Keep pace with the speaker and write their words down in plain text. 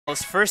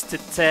First to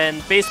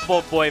 10,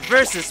 Baseball Boy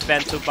versus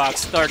Bentobox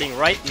starting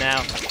right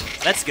now.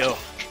 Let's go.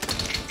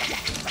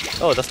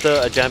 Oh, that's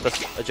the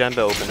Ajamba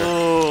opener.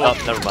 Ooh. Oh,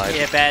 never mind.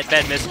 Yeah, bad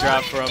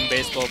misdrop from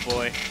Baseball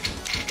Boy.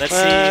 Let's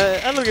see.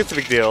 I don't think it's a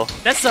big deal.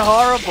 That's a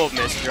horrible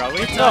misdrop. What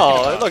are you talking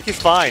about? Look, he's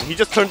fine. He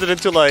just turns it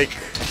into like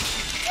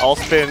all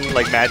spin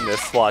like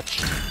madness.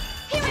 Watch.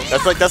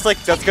 That's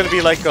gonna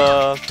be like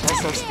a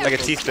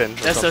T-spin.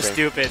 That's so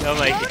stupid. Oh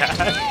my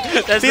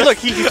god. That's see, look,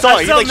 he saw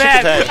it. He like shook his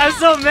head. I'm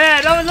so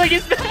mad. I was like,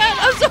 he's mad.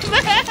 I'm so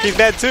mad. He's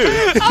mad too.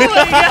 Oh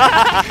my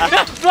god.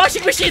 No,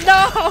 washing machine.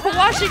 No,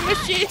 washing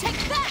machine.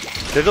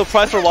 There's no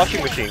prize for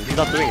washing machine. He's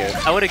not doing it.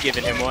 I would have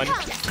given him one.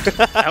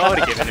 I would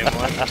have given him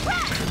one.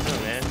 Oh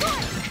man.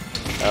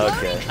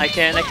 Okay. I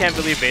can't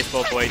believe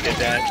Baseball Boy did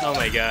that. Oh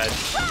my god.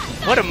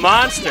 What a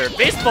monster.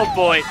 Baseball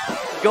Boy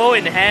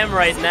going ham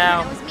right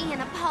now.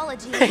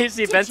 You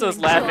see Bento's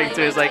laughing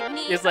too.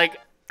 He's like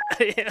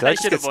did I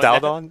just get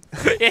styled on?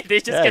 Yeah, they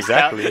just get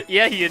styled.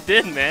 Yeah, you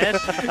did, man.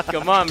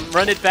 Come on,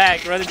 run it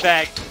back, run it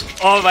back.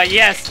 Oh my,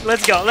 yes,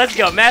 let's go, let's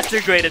go.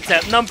 Master grade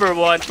attempt,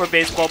 #1 for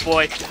Baseball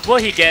Boy. Will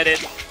he get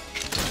it?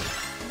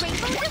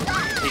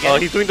 Oh,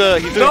 he's doing the L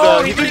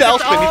spin. He's doing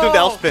the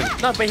L spin.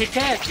 No, but he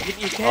can't.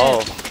 He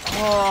can't.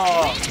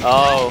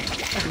 Oh.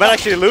 He might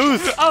actually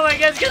lose. Oh my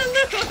god, he's gonna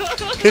lose.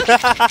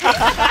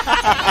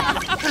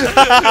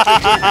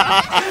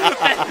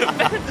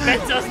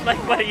 Bento's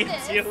like, what are you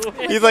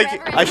doing? He's like,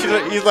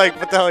 he's like,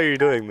 what the hell are you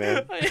doing,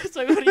 man? It's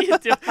like, what are you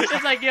doing?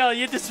 It's like, yo,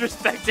 you're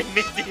disrespecting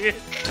me, dude.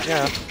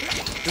 Yeah.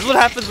 This is what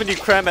happens when you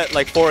cram at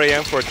like 4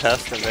 AM for a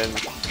test and then you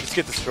just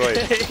get destroyed.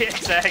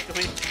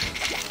 Exactly.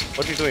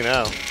 What's he doing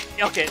now?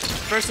 Okay,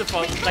 first of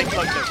all, like,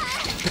 look,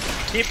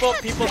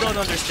 people don't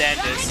understand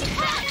this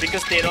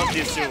because they don't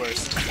do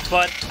sewers.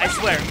 But I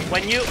swear,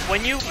 when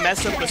you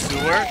mess up a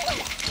sewer,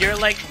 your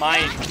like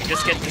mind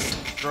just get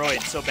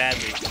destroyed so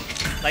badly.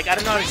 Like, I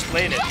don't know how to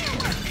explain it.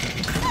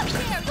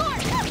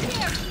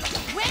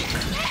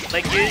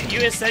 Like you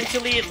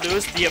essentially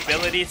lose the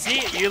ability.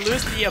 See, you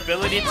lose the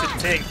ability to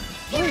think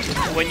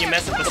when you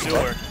mess up a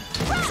sewer.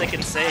 It's like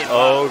insane.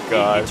 Oh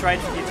god. He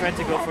tried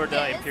to go for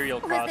the Imperial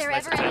Cross.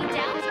 Nice attempt.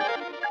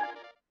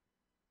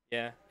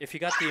 Yeah, if you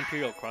got the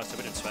Imperial Cross, it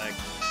would have swag.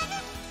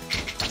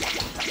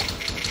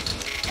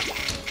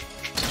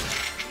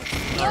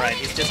 Alright,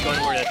 he's just going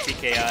for the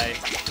TKI.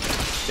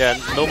 Yeah,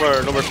 no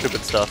more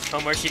stupid stuff.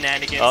 No more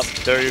shenanigans. Oh,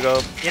 there you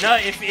go. You know,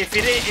 if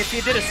he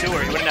did a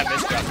sewer, he wouldn't have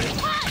misdropped it.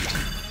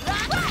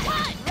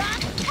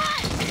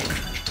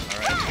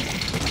 Alright.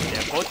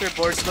 Yeah, both their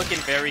boards looking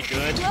very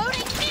good.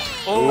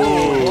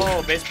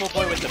 Oh, Baseball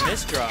Boy with the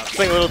misdrop. It's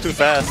playing a little too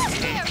fast.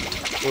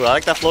 Ooh, I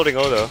like that floating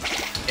O though.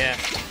 Yeah.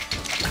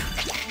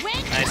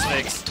 Nice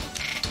fix.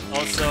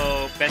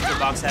 Also,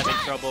 Bentobox having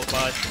trouble,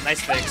 but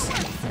nice fix.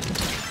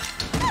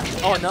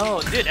 Oh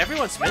no, dude,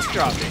 everyone's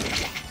misdropping.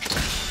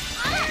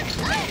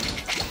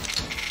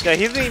 Yeah,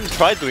 he hasn't even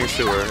tried doing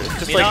sewer. It's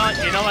just you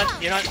know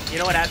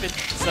what happened?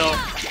 So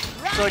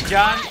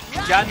John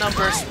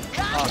Numbers,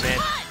 oh man,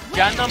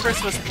 John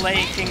Numbers was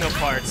playing King of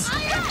Hearts,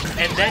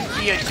 and then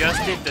he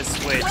adjusted the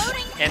switch,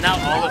 and now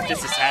all of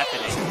this is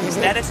happening. Is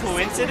that a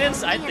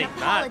coincidence? I think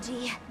not.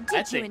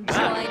 I think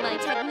not.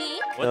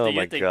 What do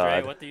you think,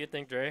 Dre? What do you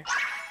think, Dre?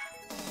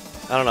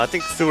 I don't know. I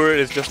think sewer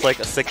is just like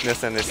a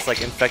sickness, and it's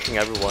like infecting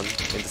everyone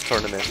in this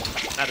tournament.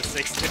 Not a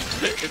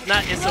sickness. It's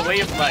not. It's a way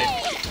of life.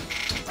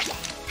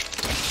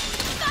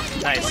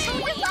 Nice.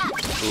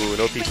 Ooh,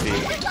 no PC.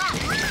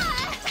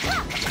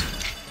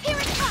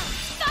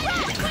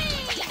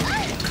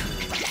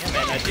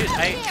 Dude,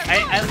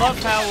 I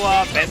love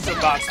how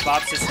Bentobox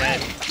bobs his head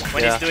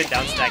when he's doing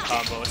down stack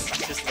combos.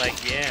 It's just like,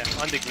 yeah,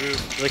 on the groove.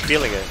 He's like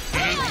feeling it.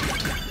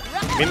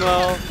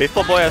 Meanwhile,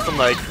 Baseball Boy has some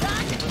like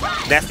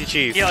nasty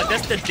cheese. Yo,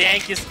 that's the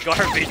dankest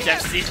garbage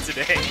I've seen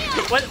today.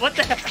 What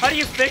the hell? How do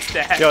you fix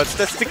that? Yo, it's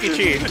that sticky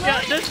cheese. Yo,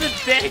 that's the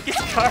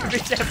dankest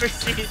garbage I've ever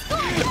seen.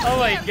 Oh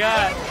my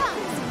god.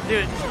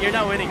 Dude, you're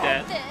not winning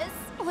that.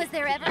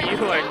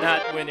 You are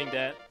not winning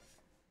that.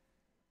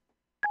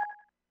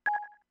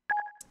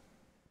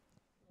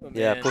 Oh,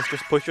 yeah,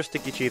 push your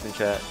sticky cheese in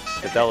chat.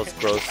 But that was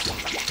gross.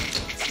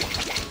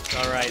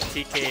 Alright,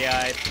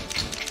 TKI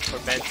for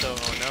Bento.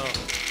 Oh no.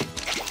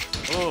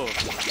 Ooh.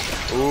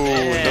 Ooh,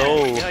 man.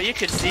 no. You know, you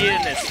could see it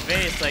in his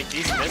face, like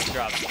these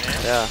misdrops,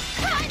 man. Yeah.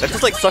 That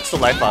just like sucks the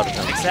life out of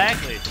him.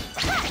 Exactly.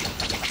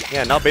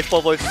 Yeah, now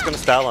Baseball Boy's just gonna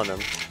style on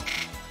him.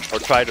 Or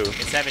try to.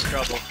 It's having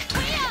trouble.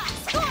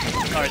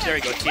 Alright, there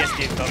we go.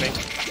 TSD incoming.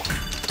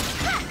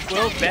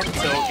 Will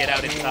Bento get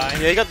out in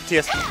time? Yeah, he got the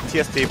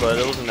TST, but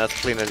it wasn't as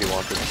clean as he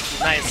wanted.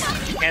 Nice.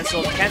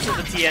 Cancel the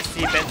TST.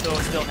 Bento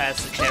still has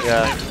the chance to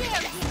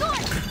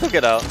win. He'll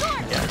get out.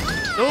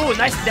 Yeah. Ooh,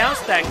 nice down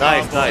stack.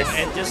 Nice, combo, nice.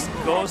 And just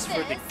goes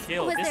for the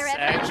kill. This is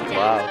actually...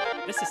 Wow.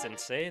 This is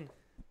insane.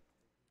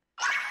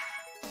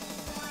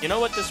 You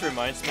know what this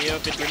reminds me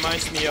of? It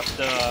reminds me of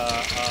the...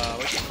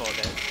 what you call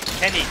that?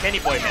 Kenny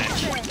Boy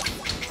match.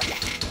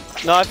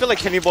 No, I feel like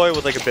Kenny Boy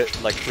was like a bit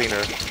like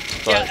cleaner.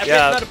 But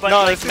yeah,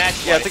 it's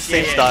match yeah, it's like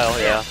same style,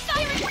 yeah.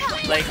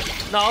 Like,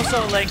 no,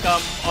 also like on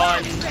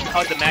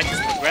how the match is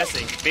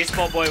progressing.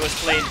 Baseball Boy was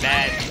playing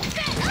bad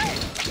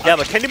Yeah,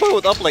 but Kenny Boy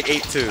was up like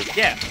 8-2.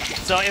 Yeah.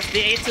 So if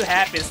the 8-2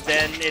 happens,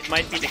 then it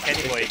might be the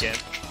Kenny Boy again.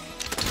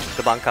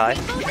 The Bankai.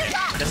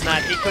 That's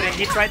not. He couldn't.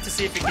 He tried to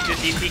see if he could do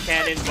DP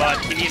cannon, but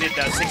he needed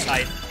 6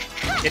 height.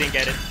 Didn't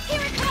get it.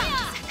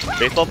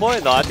 Baseball Boy?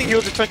 No, I think he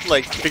was just trying to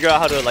like figure out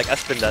how to like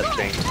S-spin that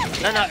thing.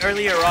 No.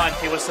 Earlier on,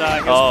 he was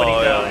putting the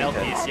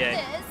LPs. Okay.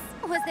 Yeah.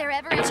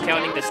 He was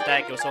counting the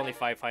stack. It was only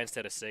 5 high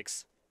instead of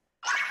 6.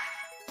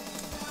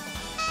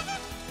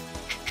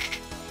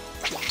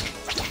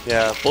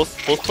 Yeah, both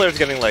players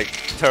getting like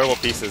terrible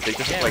pieces. They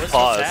just like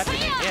pause. What's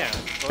happening? Yeah.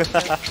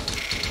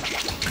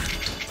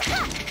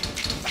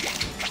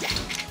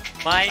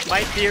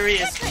 My theory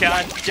is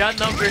John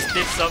Numbers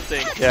did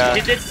something. Yeah.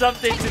 He did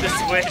something to the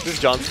Switch. This is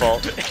John's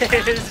fault.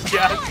 It is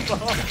John's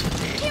fault.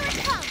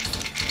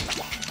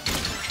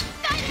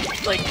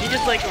 Like he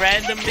just like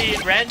randomly.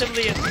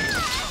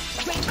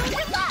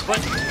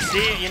 But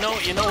see, you know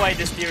why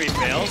this theory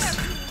fails?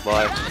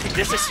 Why?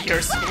 This is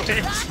your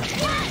Switch.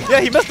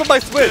 Yeah, he messed up my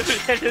Switch.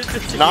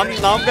 now I'm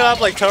gonna have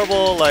like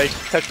terrible like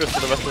Tetris for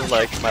the rest of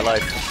like my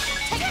life.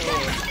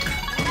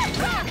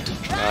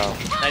 Wow.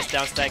 Nice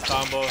down stack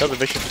combo. That was a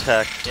vicious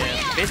attack.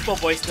 Yeah. Baseball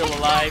Boy's still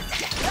alive.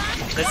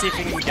 Let's see if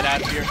he can get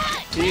out of here.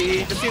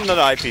 He just needs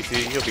another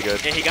IPC. He'll be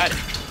good. Yeah, he got it.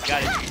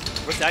 Got it.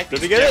 Where's the IPC?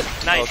 Did he get it?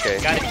 Nice. Okay.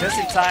 Got it just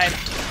in time.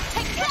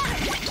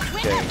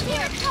 Okay.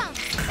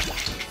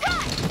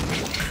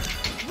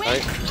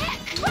 Right.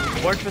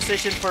 Board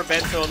position for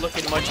Bento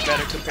looking much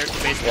better compared to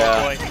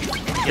Baseball Boy.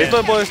 Yeah.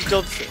 Baseball Boy is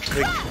still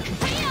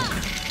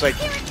like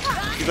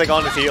he's like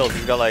on his heels.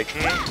 He's got like.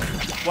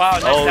 Wow,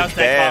 nice down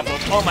stack combo.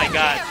 Oh my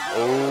god.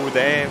 Oh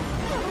damn.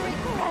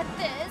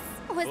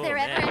 Was there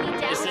ever any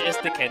doubt? Is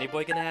the Kenny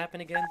Boy gonna happen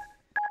again?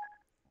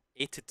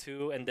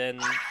 8-2 and then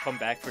come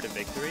back for the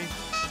victory?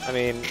 I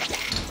mean,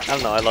 I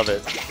don't know. I love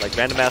it. Like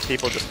random ass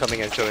people just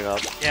coming and showing up.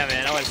 Yeah,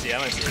 man. I want to see it.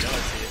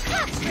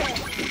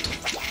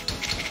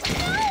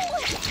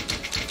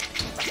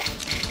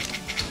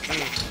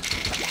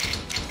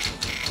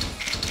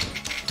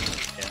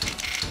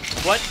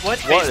 What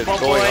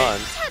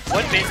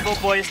Baseball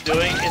Boy is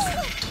doing is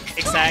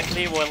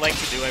exactly what I like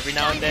to do every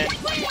now and then.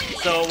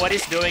 So what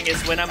he's doing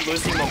is when I'm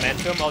losing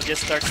momentum, I'll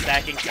just start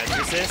stacking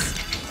Tetrises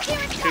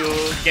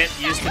to get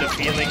used to the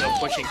feeling of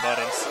pushing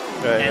buttons.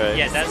 Right.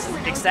 Yeah, that's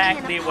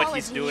exactly what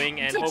he's doing,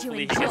 and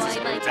hopefully he gets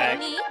his move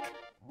back.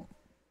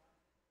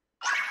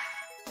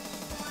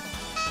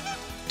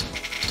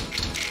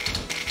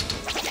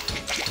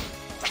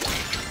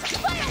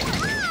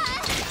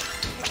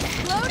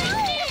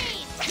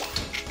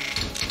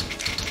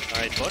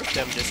 Alright, both of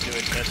them just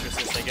doing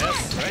Tetrises, I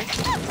guess, right?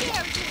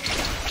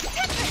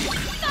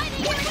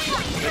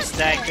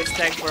 Good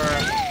stack for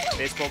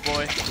Baseball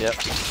Boy. Yep.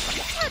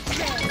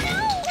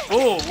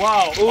 Oh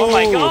wow! Ooh. Oh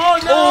my god! Oh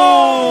no!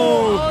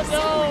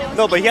 Oh no!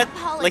 No, but he had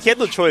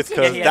no choice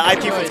because the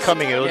IP was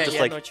coming and it was Yeah, just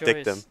he had like no dick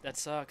choice. them. That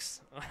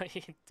sucks.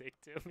 He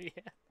dicked him. Yeah,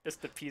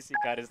 just the piece he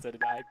got instead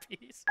of the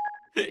IPs.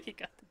 He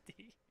got the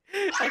D.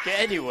 Okay,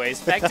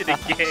 anyways, back to the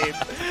game.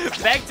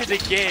 Back to the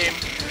game.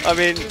 I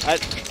mean, I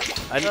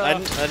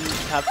didn't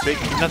have big,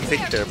 not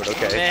thick there, but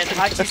okay. Man,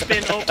 Hachi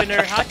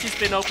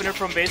spin opener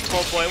from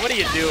Baseball Boy. What are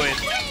you doing?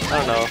 I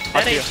don't know.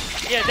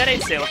 That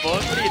ain't sailboat.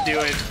 What are you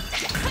doing?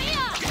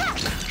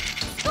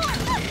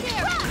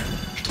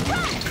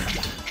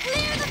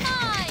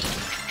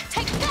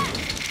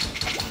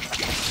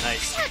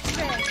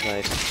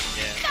 Nice.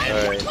 Yeah.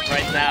 And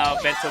right now,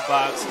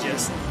 Bentobox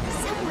just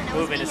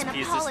moving his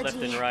pieces left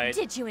and right.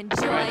 Did you enjoy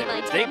Trying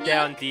my to dig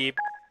down deep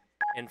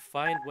and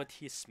find what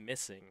he's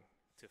missing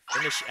to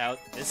finish out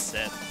this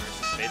set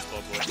versus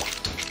Baseball Boy.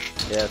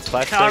 Yeah, it's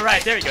 5-6.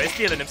 Alright, there we go. He's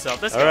feeling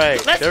himself. Let's go.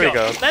 Alright, there we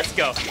go. Let's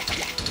go.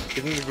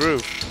 Get in the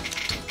groove.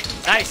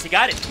 Nice, he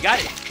got it.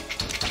 Get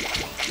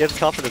his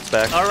confidence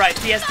back. Alright,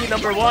 TSD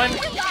number 1.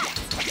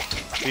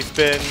 He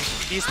spin.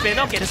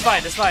 Okay, that's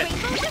fine.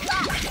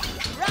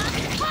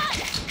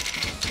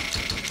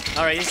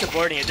 Alright, he's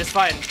supporting it. That's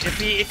fine. If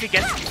he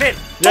gets fit.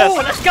 Yes. Oh,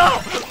 let's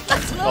go!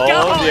 Let's go!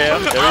 Yeah, there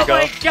we go. Oh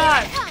my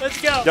god! Let's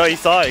go! Yo, he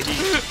saw it.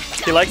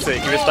 He likes it.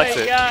 He respects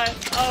it. Oh my god!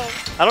 Oh.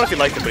 I don't know if he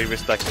likes it, but he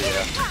respects it,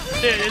 yeah.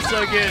 Dude, it's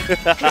so good.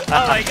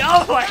 Oh my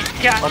god!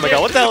 Oh my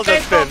god, what the hell is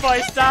that spin?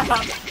 Boy, stop!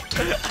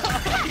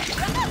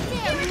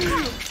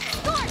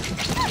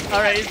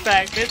 Alright, he's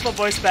back. Baseball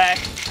Boy's back.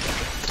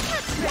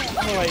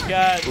 Oh my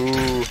god.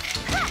 Ooh.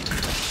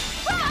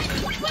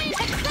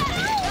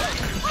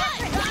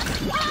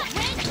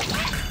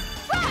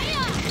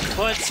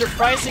 But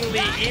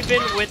surprisingly,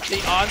 even with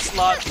the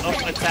onslaught of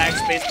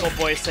attacks Baseball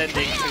Boy is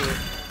sending to...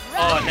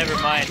 Oh, never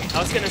mind. I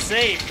was gonna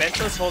say,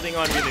 Bento's holding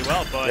on really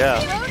well, but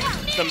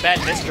some bad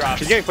misdrops.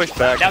 He's getting pushed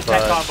back, Down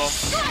that combo.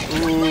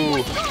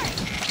 Ooh.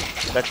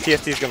 That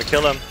TST is gonna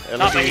kill him.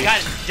 No, but you got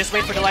it. Just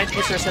wait for the line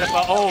pusher set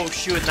up. Oh,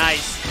 shoot,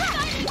 nice.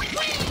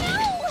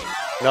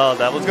 No,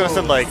 that was gonna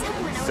send like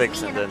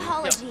 6 and then...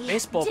 Yo,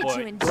 Baseball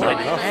Boy going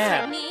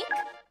ham.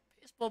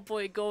 Baseball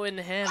Boy going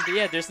ham. But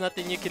yeah, there's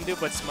nothing you can do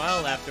but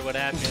smile after what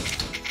happened.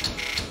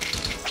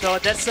 So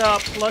that's a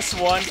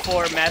 +1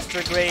 for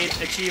Master Grade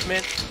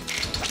achievement.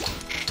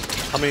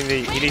 How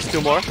many? He needs 2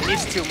 more? He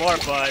needs 2 more,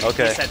 but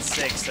okay. he's at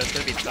 6, so it's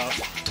gonna be tough.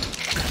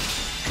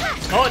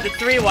 Oh, the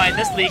 3 wide,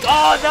 that's legal.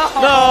 Oh no!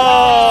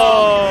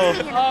 No!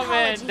 Oh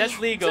man, that's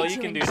legal. You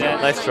can do that.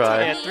 Nice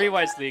try. Yeah, 3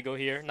 wide's legal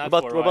here, not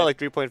What 4 about wide. like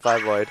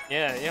 3.5 wide?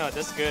 Yeah,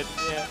 that's good.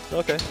 Yeah.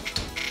 Okay.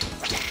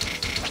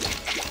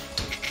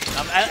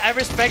 I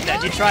respect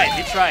that. He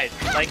tried.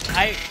 Like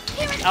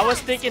I was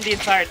thinking the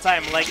entire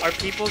time, like, are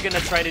people gonna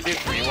try to do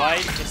 3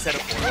 wide instead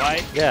of 4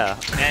 wide? Yeah.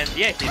 And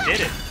yeah, he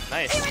did it.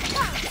 Nice.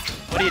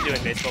 What are you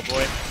doing, baseball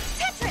boy?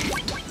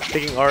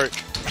 Taking art.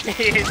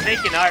 He's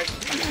making art.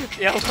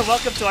 Yeah,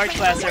 welcome to art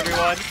class,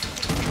 everyone.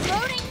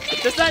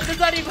 That's not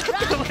even.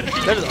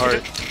 That is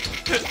art.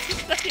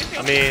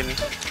 I mean,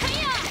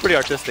 pretty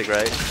artistic,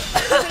 right?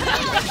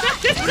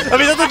 I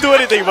mean, it doesn't do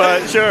anything,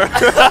 but sure.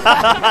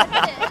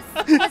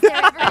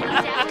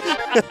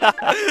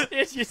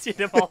 You see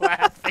them all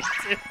laughing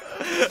too.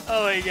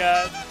 Oh my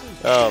god.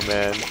 Oh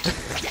man.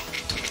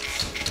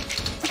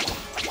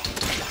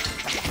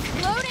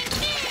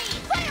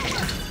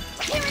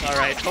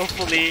 Alright,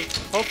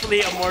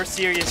 hopefully a more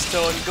serious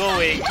tone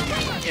going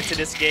into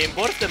this game.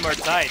 Both of them are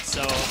tied,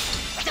 so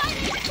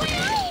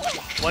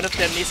one of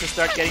them needs to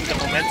start getting the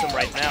momentum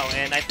right now.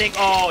 And I think,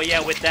 oh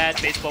yeah, with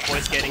that, baseball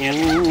boy's getting it.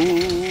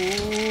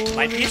 Ooh,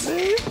 My piece.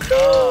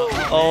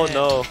 Oh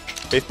no.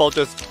 Baseball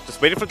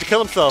just waiting for him to kill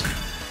himself.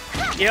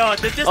 Yo,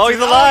 he's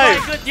alive!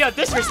 Oh my god, yo,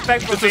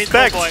 disrespect from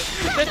baseball boy.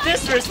 The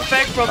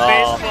disrespect from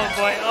baseball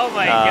boy. Oh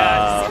my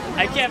god.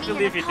 I can't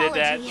believe he did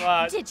that.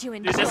 Wow.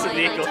 Dude, that's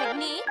illegal.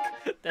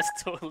 That's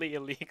totally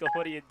illegal.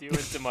 What are you doing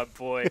to my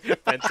boy,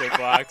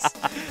 Bentobox?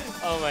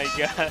 Oh my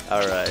god.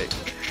 Alright.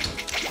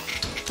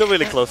 Still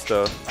really close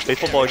though.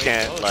 Baseball boy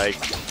can't like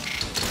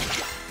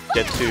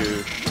get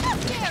too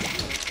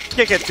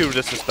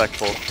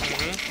disrespectful.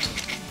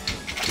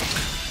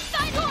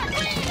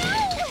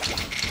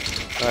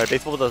 Alright,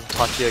 baseball does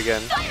Hachi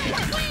again.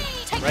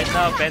 Right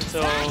now,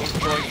 Bento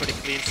going for the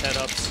clean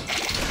setups.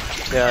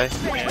 Yeah,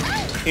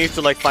 he needs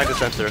to like find the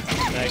center.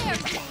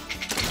 Exactly.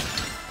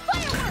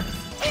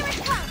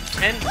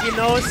 And he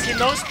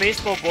knows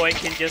baseball boy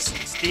can just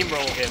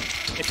steamroll him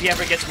if he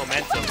ever gets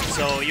momentum.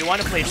 So you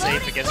want to play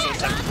safe against those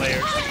type of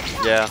players.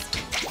 Yeah.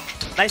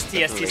 Nice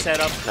TST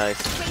setup. Nice.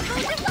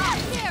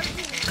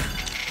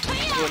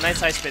 Ooh, nice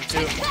high spin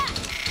too.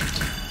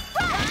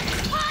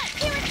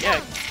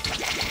 Yeah.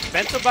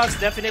 Bentobox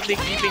definitely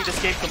keeping this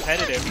game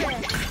competitive.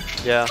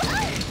 Yeah.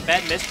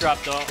 Bad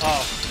misdrop though.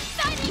 Oh.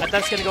 I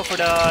thought he was gonna go for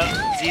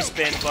the Z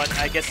spin, but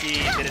I guess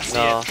he didn't see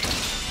it.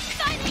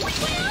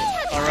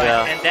 Alright,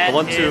 yeah. and that the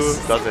 1-2 is,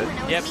 does it.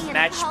 Yep,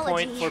 match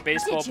point for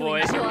baseball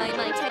boy.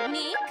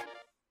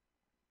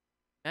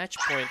 Match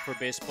point for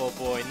baseball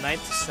boy.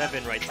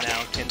 9-7 right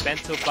now. Can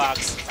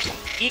Bentobox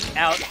eke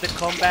out the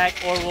comeback,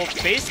 or will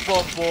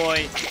baseball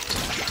boy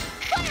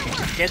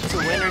get to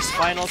winners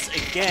finals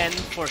again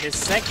for his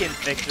 2nd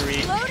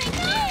victory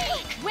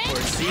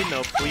for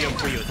Xeno Puyo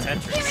Puyo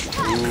Tetris?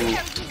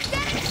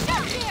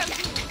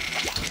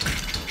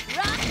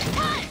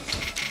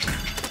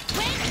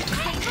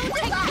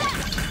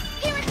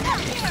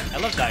 I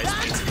love the ice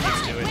spins he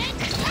keeps doing.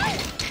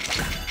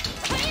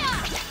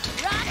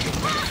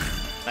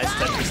 Nice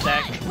Tetris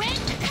stack.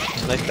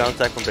 Nice down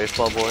stack from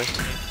baseball boy.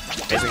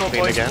 Baseball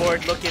boy's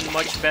board looking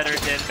much better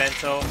than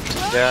Bento.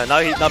 Yeah,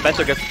 now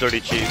Bento gets the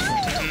dirty cheese.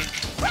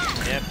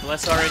 Yeah,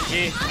 bless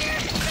RNG.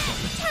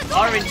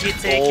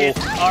 RNG take it.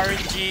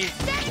 RNG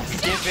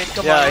give it.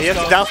 Come on, yeah, he has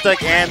to down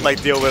stack and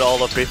like deal with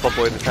all of baseball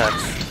boy's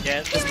attacks.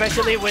 Yeah,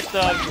 especially with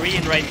the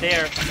green right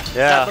there.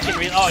 Yeah.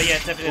 Oh yeah,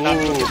 it's definitely not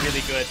looking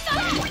really good.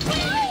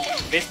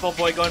 Baseball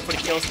boy going for the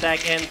kill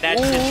stack, and that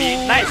should be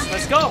nice.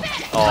 Let's go.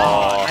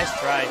 Oh, nice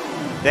try.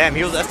 Damn,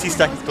 he was ST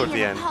stacking toward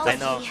the end. I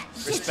know.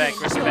 Respect.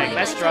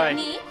 Nice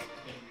try.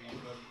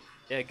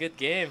 Yeah, good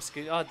games.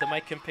 Good. Oh, the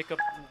mic can pick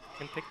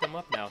them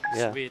up now.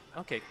 Yeah. Sweet.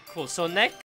 Okay, cool. So next